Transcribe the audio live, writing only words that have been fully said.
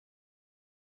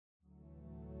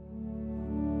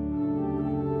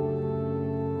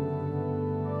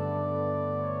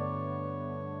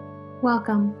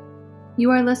Welcome. You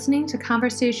are listening to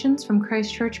Conversations from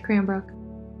Christ Church Cranbrook.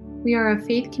 We are a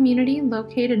faith community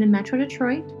located in Metro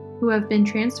Detroit who have been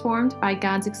transformed by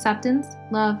God's acceptance,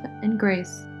 love, and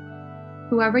grace.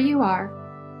 Whoever you are,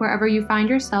 wherever you find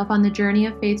yourself on the journey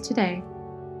of faith today,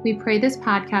 we pray this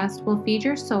podcast will feed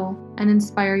your soul and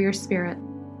inspire your spirit.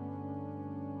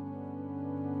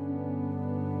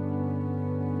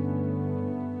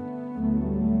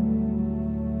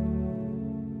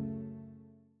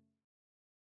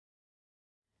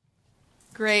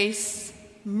 Grace,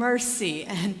 mercy,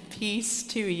 and peace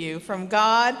to you from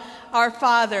God, our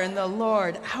Father, and the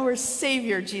Lord, our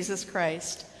Savior, Jesus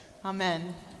Christ.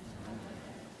 Amen.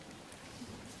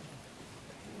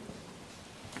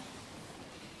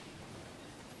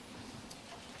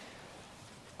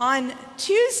 On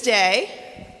Tuesday,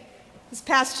 this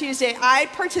past Tuesday, I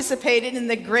participated in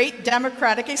the great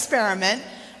democratic experiment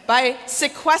by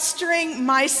sequestering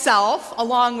myself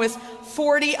along with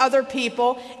 40 other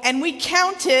people, and we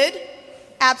counted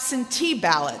absentee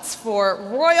ballots for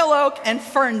Royal Oak and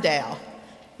Ferndale.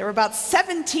 There were about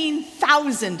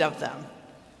 17,000 of them.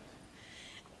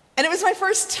 And it was my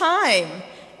first time,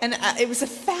 and it was a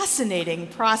fascinating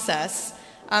process.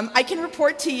 I can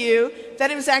report to you that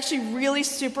it was actually really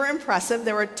super impressive.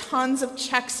 There were tons of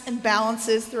checks and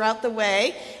balances throughout the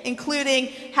way, including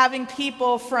having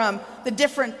people from the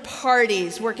different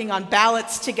parties working on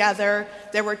ballots together.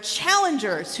 There were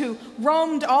challengers who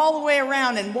roamed all the way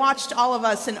around and watched all of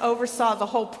us and oversaw the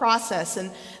whole process.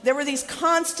 And there were these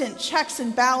constant checks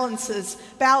and balances,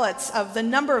 ballots of the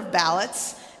number of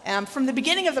ballots from the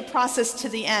beginning of the process to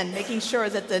the end, making sure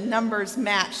that the numbers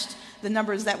matched the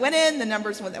numbers that went in, the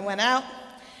numbers that went out.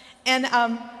 And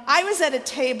I was at a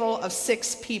table of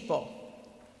 6 people.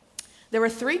 There were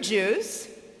 3 Jews,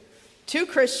 2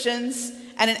 Christians,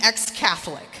 and an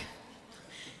ex-Catholic.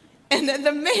 And then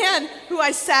the man who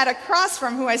I sat across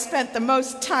from, who I spent the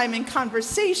most time in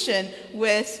conversation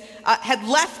with, had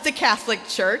left the Catholic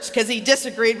Church because he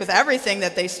disagreed with everything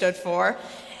that they stood for.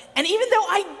 And even though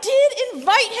I did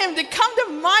invite him to come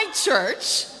to my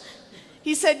church,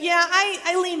 he said, yeah,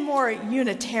 I lean more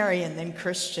Unitarian than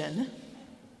Christian.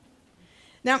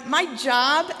 Now, my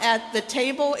job at the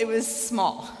table, it was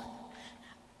small.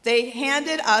 They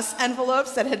handed us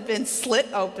envelopes that had been slit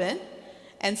open,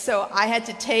 and so I had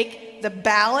to take the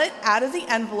ballot out of the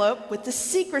envelope with the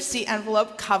secrecy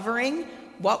envelope covering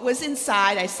what was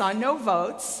inside. I saw no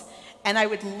votes, and I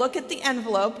would look at the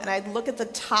envelope, and I'd look at the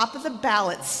top of the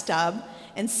ballot stub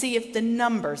and see if the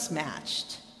numbers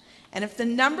matched. And if the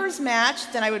numbers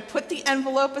matched, then I would put the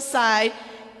envelope aside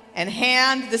and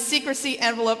hand the secrecy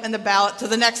envelope and the ballot to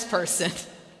the next person.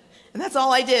 And that's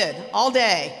all I did, all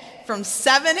day, from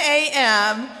 7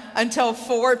 a.m. until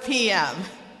 4 p.m.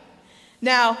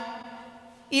 Now,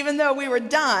 even though we were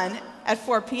done at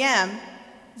 4 p.m.,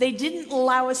 they didn't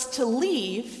allow us to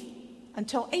leave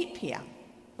until 8 p.m.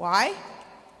 Why?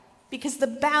 Because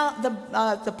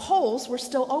the polls were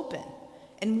still open,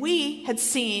 and we had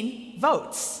seen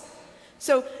votes.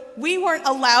 So we weren't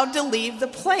allowed to leave the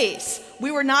place.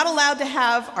 We were not allowed to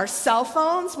have our cell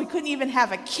phones. We couldn't even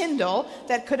have a Kindle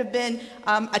that could have been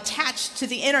attached to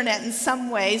the internet in some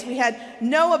ways. We had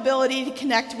no ability to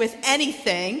connect with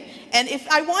anything. And if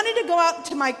I wanted to go out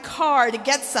to my car to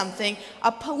get something,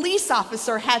 a police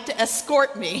officer had to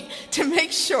escort me to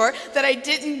make sure that I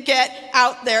didn't get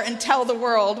out there and tell the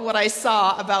world what I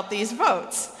saw about these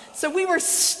votes. So we were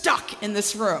stuck in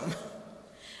this room.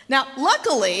 Now,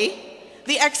 luckily,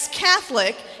 the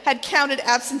ex-Catholic had counted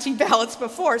absentee ballots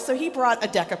before, so he brought a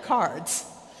deck of cards.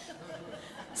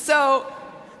 So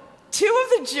 2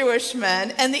 of the Jewish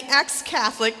men and the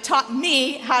ex-Catholic taught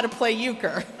me how to play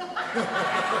euchre.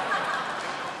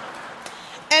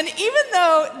 And even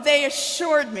though they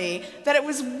assured me that it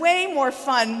was way more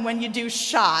fun when you do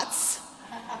shots,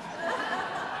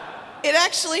 it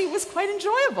actually was quite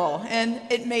enjoyable, and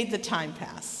it made the time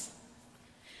pass.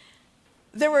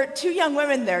 There were 2 young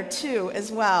women there, too,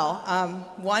 as well.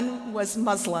 One was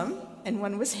Muslim, and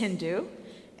one was Hindu.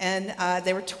 And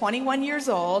they were 21 years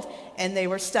old, and they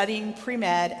were studying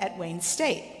pre-med at Wayne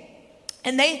State.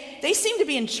 And they seemed to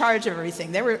be in charge of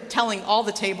everything. They were telling all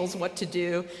the tables what to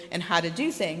do and how to do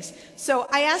things. So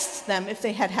I asked them if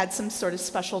they had had some sort of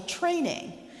special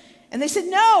training. And they said,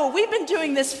 no, we've been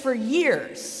doing this for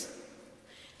years.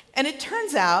 And it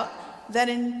turns out that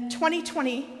in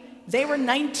 2020, they were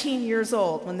 19 years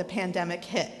old when the pandemic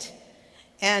hit.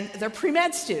 And they're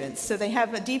pre-med students, so they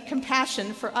have a deep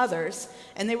compassion for others.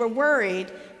 And they were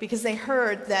worried because they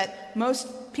heard that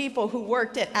most people who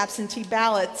worked at absentee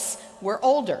ballots were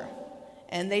older.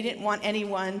 And they didn't want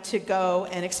anyone to go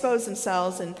and expose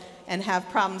themselves and and have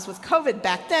problems with COVID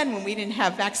back then when we didn't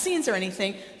have vaccines or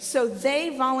anything. So they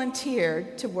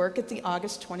volunteered to work at the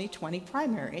August 2020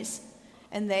 primaries,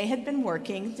 and they had been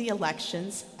working the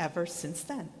elections ever since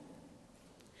then.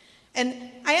 And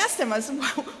I asked them, I said,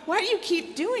 why do you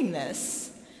keep doing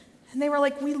this? And they were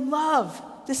like, we love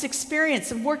this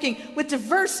experience of working with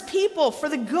diverse people for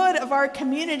the good of our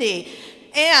community.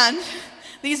 And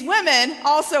these women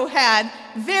also had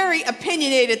very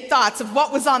opinionated thoughts of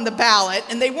what was on the ballot,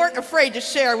 and they weren't afraid to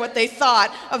share what they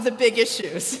thought of the big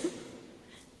issues.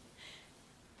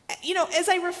 You know, as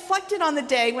I reflected on the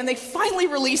day when they finally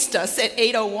released us at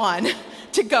 8:01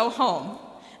 to go home,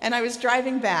 and I was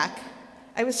driving back,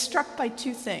 I was struck by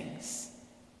two things.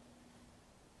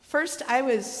 First, I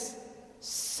was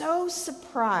so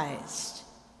surprised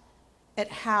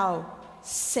at how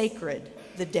sacred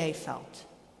the day felt.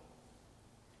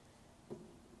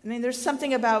 I mean, there's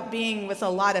something about being with a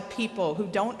lot of people who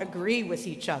don't agree with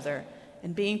each other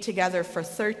and being together for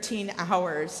 13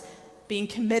 hours, being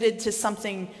committed to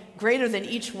something greater than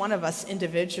each one of us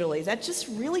individually. That just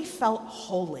really felt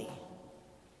holy.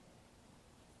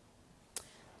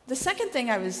 The second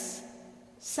thing I was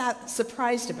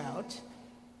surprised about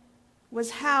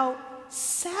was how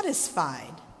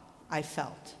satisfied I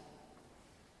felt.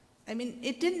 I mean,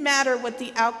 it didn't matter what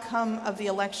the outcome of the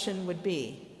election would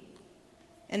be.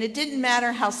 And it didn't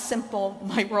matter how simple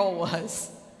my role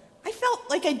was. I felt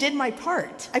like I did my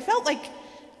part. I felt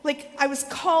like I was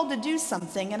called to do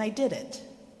something, and I did it.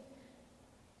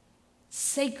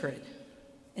 Sacred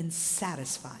and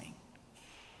satisfying.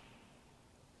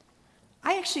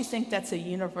 I actually think that's a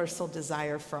universal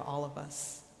desire for all of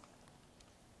us.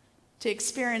 To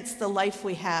experience the life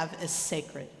we have as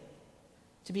sacred.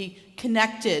 To be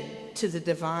connected to the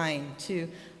divine. To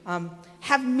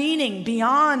have meaning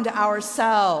beyond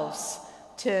ourselves,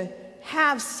 to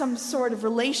have some sort of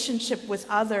relationship with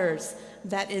others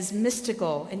that is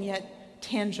mystical and yet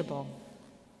tangible.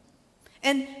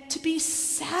 And to be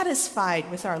satisfied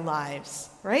with our lives,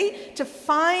 right? To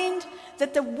find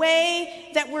that the way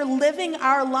that we're living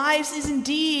our lives is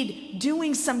indeed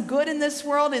doing some good in this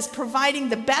world, is providing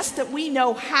the best that we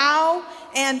know how,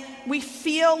 and we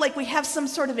feel like we have some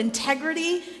sort of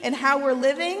integrity in how we're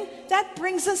living. That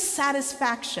brings us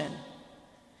satisfaction.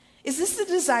 Is this the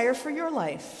desire for your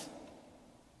life?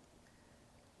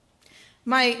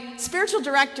 My spiritual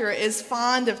director is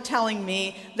fond of telling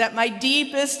me that my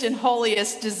deepest and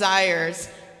holiest desires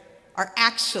are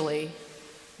actually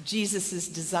Jesus'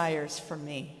 desires for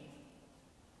me.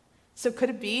 So could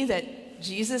it be that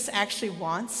Jesus actually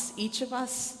wants each of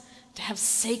us to have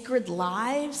sacred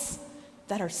lives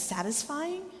that are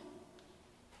satisfying?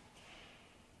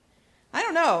 I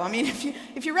don't know. I mean,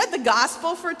 if you read the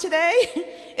gospel for today,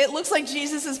 it looks like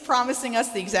Jesus is promising us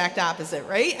the exact opposite,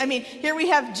 right? I mean, here we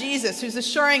have Jesus who's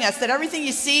assuring us that everything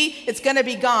you see, it's going to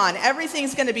be gone.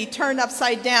 Everything's going to be turned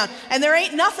upside down. And there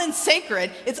ain't nothing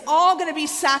sacred. It's all going to be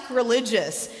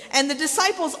sacrilegious. And the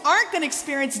disciples aren't going to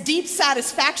experience deep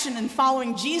satisfaction in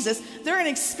following Jesus. They're going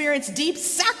to experience deep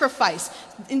sacrifice,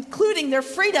 including their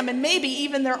freedom and maybe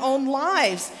even their own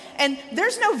lives. And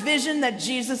there's no vision that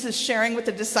Jesus is sharing with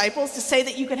the disciples to say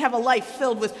that you can have a life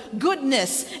filled with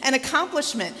goodness and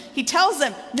accomplishment. He tells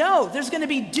them, no, there's going to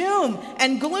be doom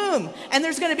and gloom, and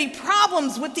there's going to be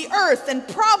problems with the earth and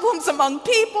problems among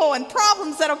people and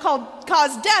problems that'll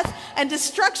cause death and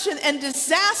destruction and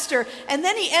disaster. And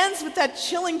then he ends with that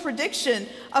chilling prediction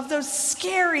of those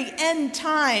scary end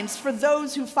times for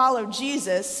those who follow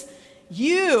Jesus.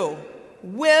 You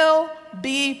will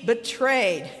be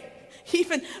betrayed,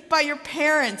 even by your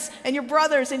parents and your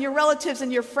brothers and your relatives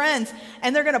and your friends,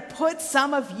 and they're going to put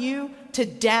some of you to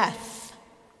death,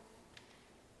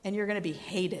 and you're going to be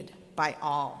hated by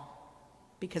all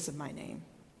because of my name.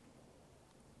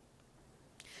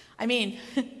 I mean,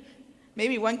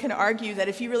 maybe one can argue that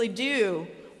if you really do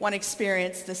want to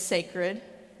experience the sacred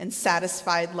and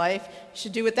satisfied life, you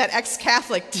should do what that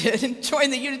ex-Catholic did and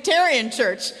join the Unitarian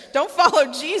Church. Don't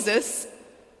follow Jesus.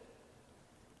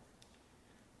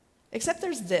 Except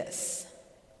there's this.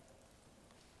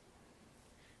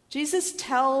 Jesus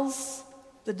tells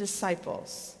the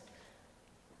disciples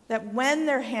that when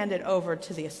they're handed over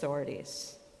to the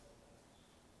authorities,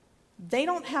 they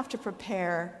don't have to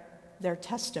prepare their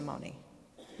testimony.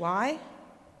 Why?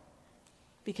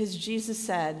 Because Jesus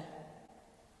said,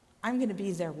 I'm going to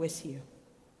be there with you.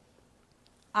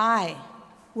 I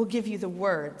will give you the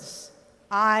words.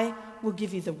 I will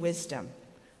give you the wisdom.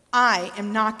 I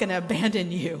am not going to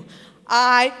abandon you.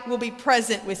 I will be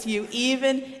present with you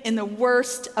even in the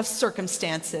worst of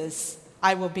circumstances.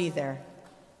 I will be there.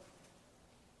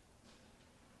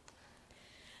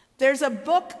 There's a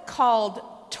book called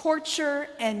Torture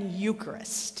and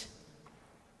Eucharist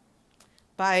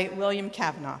by William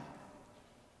Kavanaugh.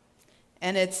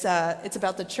 And it's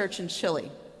about the church in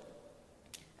Chile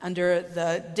under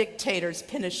the dictator's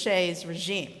Pinochet's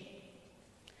regime.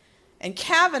 And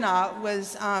Kavanaugh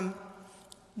was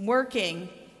working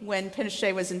when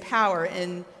Pinochet was in power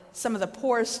in some of the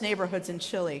poorest neighborhoods in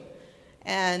Chile.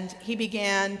 And he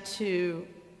began to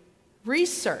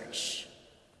research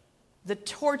the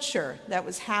torture that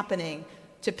was happening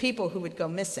to people who would go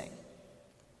missing.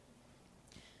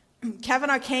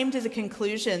 Kavanaugh came to the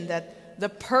conclusion that the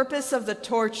purpose of the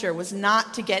torture was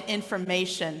not to get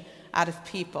information out of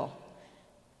people.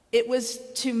 It was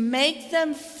to make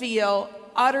them feel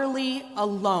utterly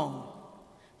alone,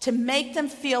 to make them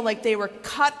feel like they were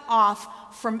cut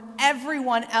off from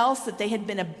everyone else, that they had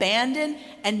been abandoned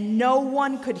and no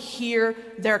one could hear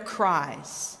their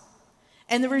cries.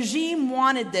 And the regime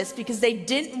wanted this because they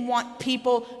didn't want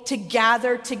people to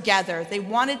gather together. They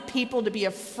wanted people to be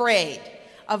afraid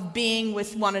of being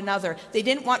with one another. They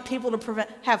didn't want people to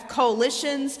have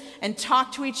coalitions and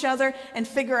talk to each other and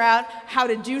figure out how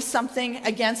to do something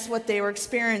against what they were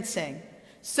experiencing.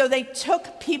 So they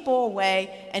took people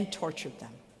away and tortured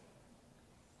them.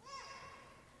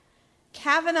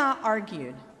 Kavanaugh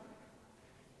argued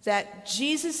that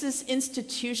Jesus'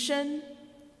 institution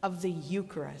of the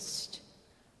Eucharist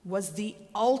was the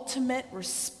ultimate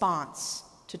response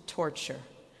to torture,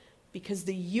 because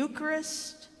the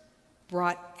Eucharist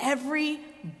brought every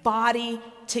body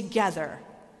together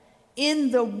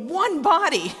in the one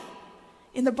body,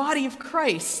 in the body of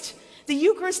Christ. The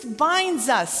Eucharist binds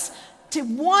us to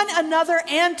one another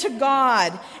and to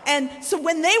God. And so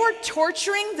when they were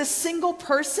torturing the single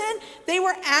person, they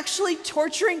were actually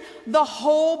torturing the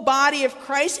whole body of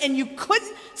Christ, and you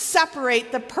couldn't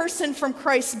separate the person from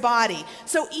Christ's body.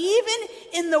 So even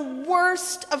in the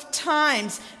worst of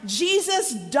times,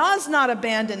 Jesus does not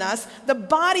abandon us. The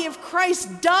body of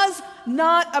Christ does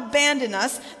not abandon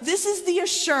us. This is the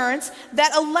assurance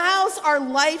that allows our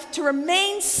life to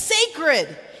remain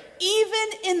sacred,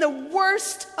 even in the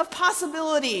worst of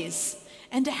possibilities,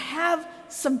 and to have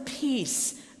some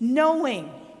peace,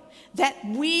 knowing that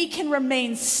we can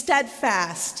remain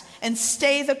steadfast and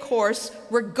stay the course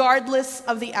regardless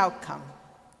of the outcome.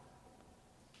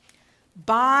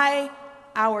 By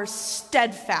our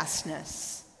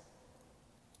steadfastness,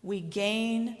 we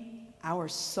gain our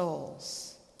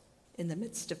souls in the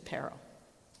midst of peril.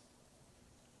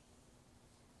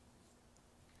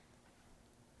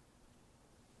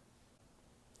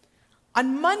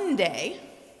 On Monday,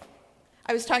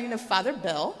 I was talking to Father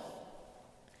Bill,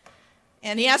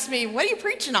 and he asked me, "What are you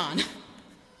preaching on?"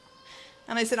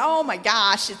 And I said, "Oh my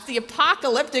gosh, it's the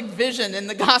apocalyptic vision in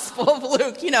the Gospel of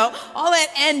Luke, all that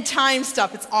end time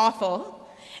stuff, it's awful."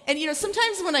 And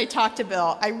sometimes when I talk to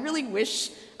Bill, I really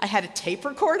wish I had a tape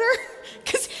recorder,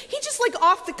 because he just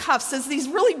off the cuff says these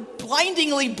really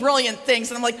blindingly brilliant things,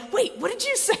 and I'm like, "Wait, what did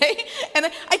you say?" And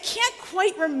I can't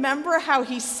quite remember how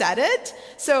he said it,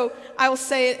 so I will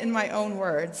say it in my own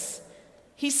words.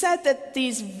 He said that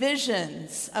these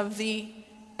visions of the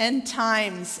end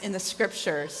times in the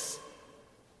scriptures,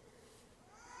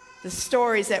 the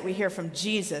stories that we hear from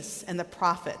Jesus and the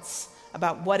prophets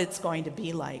about what it's going to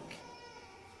be like,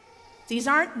 these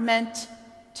aren't meant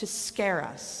to scare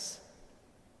us,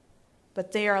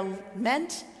 but they are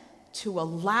meant to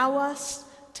allow us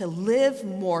to live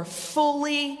more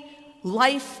fully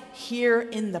life here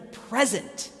in the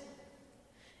present.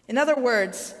 In other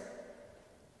words,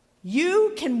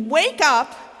 you can wake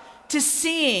up to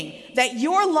seeing that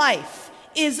your life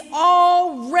is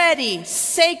already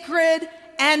sacred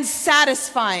and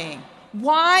satisfying.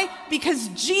 Why? Because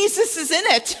Jesus is in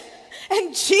it.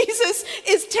 And Jesus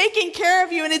is taking care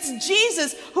of you, and it's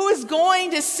Jesus who is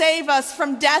going to save us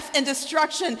from death and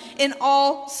destruction in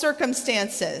all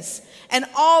circumstances. And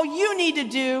all you need to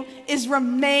do is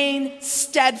remain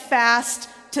steadfast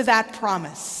to that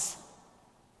promise.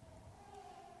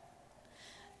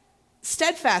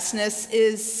 Steadfastness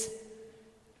is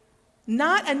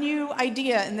not a new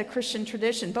idea in the Christian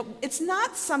tradition, but it's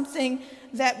not something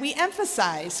that we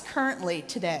emphasize currently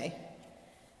today.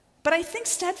 But I think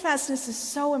steadfastness is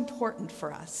so important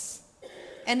for us.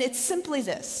 And it's simply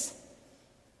this: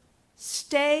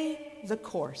 stay the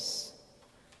course.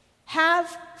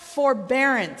 Have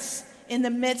forbearance in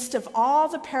the midst of all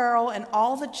the peril and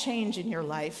all the change in your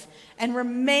life, and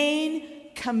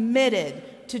remain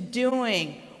committed to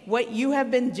doing what you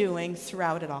have been doing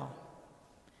throughout it all.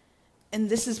 And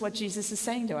this is what Jesus is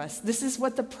saying to us. This is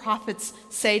what the prophets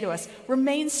say to us.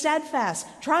 Remain steadfast.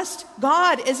 Trust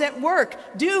God is at work.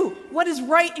 Do what is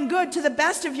right and good to the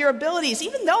best of your abilities.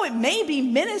 Even though it may be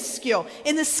minuscule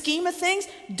in the scheme of things,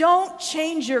 don't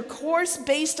change your course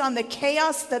based on the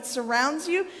chaos that surrounds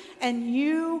you, and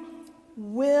you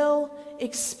will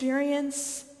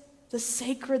experience the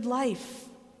sacred life.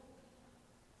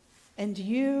 And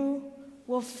you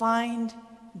will find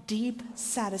deep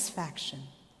satisfaction,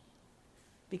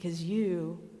 because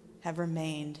you have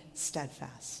remained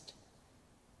steadfast.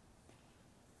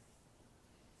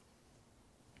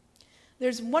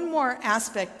 There's one more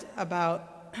aspect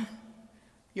about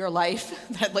your life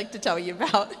that I'd like to tell you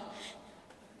about.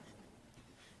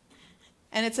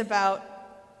 And it's about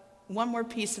one more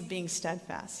piece of being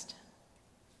steadfast.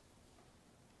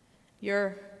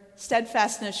 Your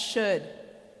steadfastness should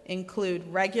include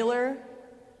regular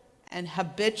and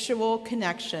habitual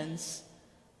connections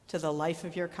to the life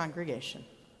of your congregation.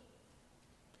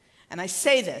 And I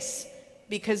say this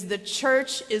because the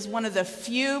church is one of the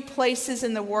few places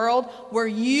in the world where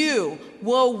you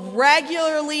will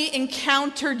regularly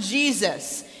encounter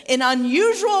Jesus in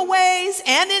unusual ways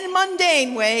and in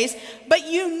mundane ways, but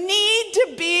you need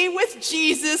to be with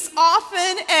Jesus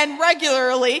often and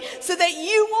regularly so that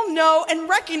you will know and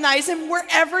recognize him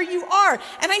wherever you are.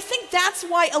 And I think that's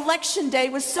why Election Day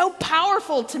was so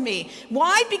powerful to me.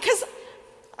 Why? Because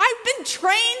I've been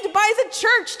trained by the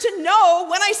church to know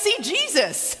when I see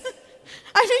Jesus.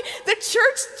 I mean, the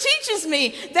church teaches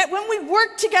me that when we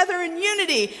work together in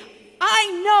unity,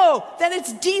 I know that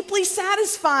it's deeply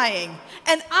satisfying.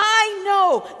 And I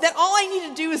know that all I need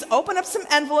to do is open up some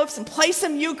envelopes and play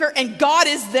some euchre, and God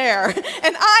is there.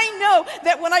 And I know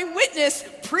that when I witness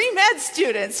pre-med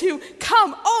students who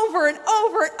come over and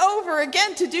over and over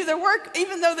again to do their work,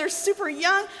 even though they're super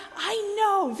young, I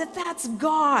know that that's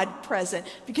God present,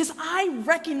 because I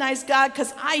recognize God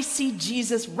because I see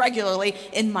Jesus regularly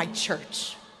in my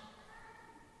church.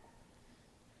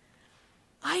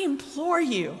 I implore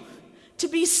you to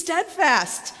be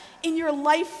steadfast in your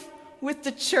life with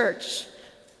the church.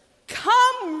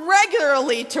 Come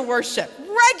regularly to worship,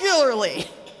 regularly.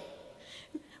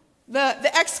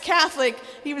 The ex-Catholic,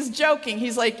 he was joking.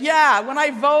 He's like, yeah, when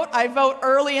I vote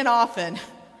early and often.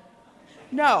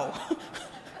 No.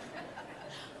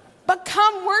 But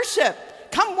come worship.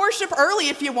 Come worship early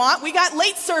if you want. We got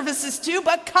late services too,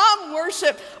 but come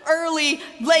worship early,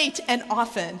 late, and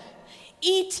often.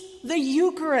 Eat the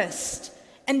Eucharist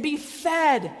and be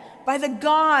fed by the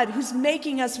God who's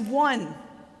making us one.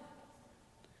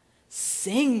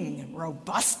 Sing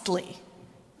robustly.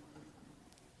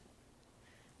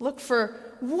 Look for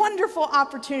wonderful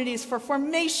opportunities for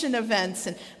formation events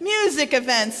and music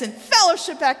events and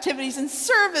fellowship activities and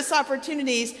service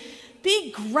opportunities.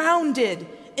 Be grounded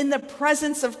in the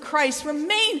presence of Christ.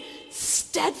 Remain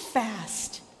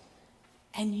steadfast,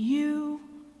 and you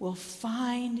will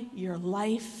find your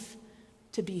life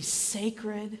to be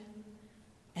sacred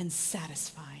and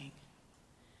satisfying.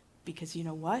 Because you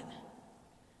know what?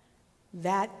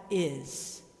 That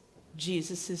is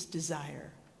Jesus'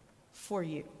 desire for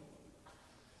you.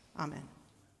 Amen.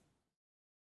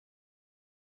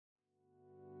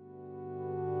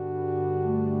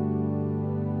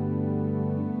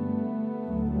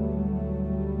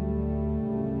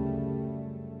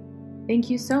 Thank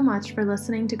you so much for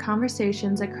listening to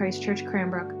Conversations at Christ Church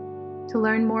Cranbrook. To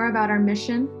learn more about our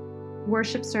mission,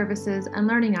 worship services, and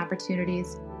learning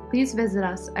opportunities, please visit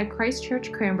us at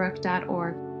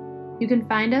christchurchcranbrook.org. You can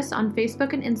find us on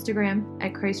Facebook and Instagram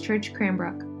at Christ Church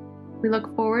Cranbrook. We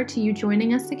look forward to you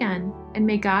joining us again, and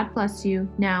may God bless you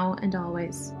now and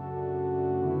always.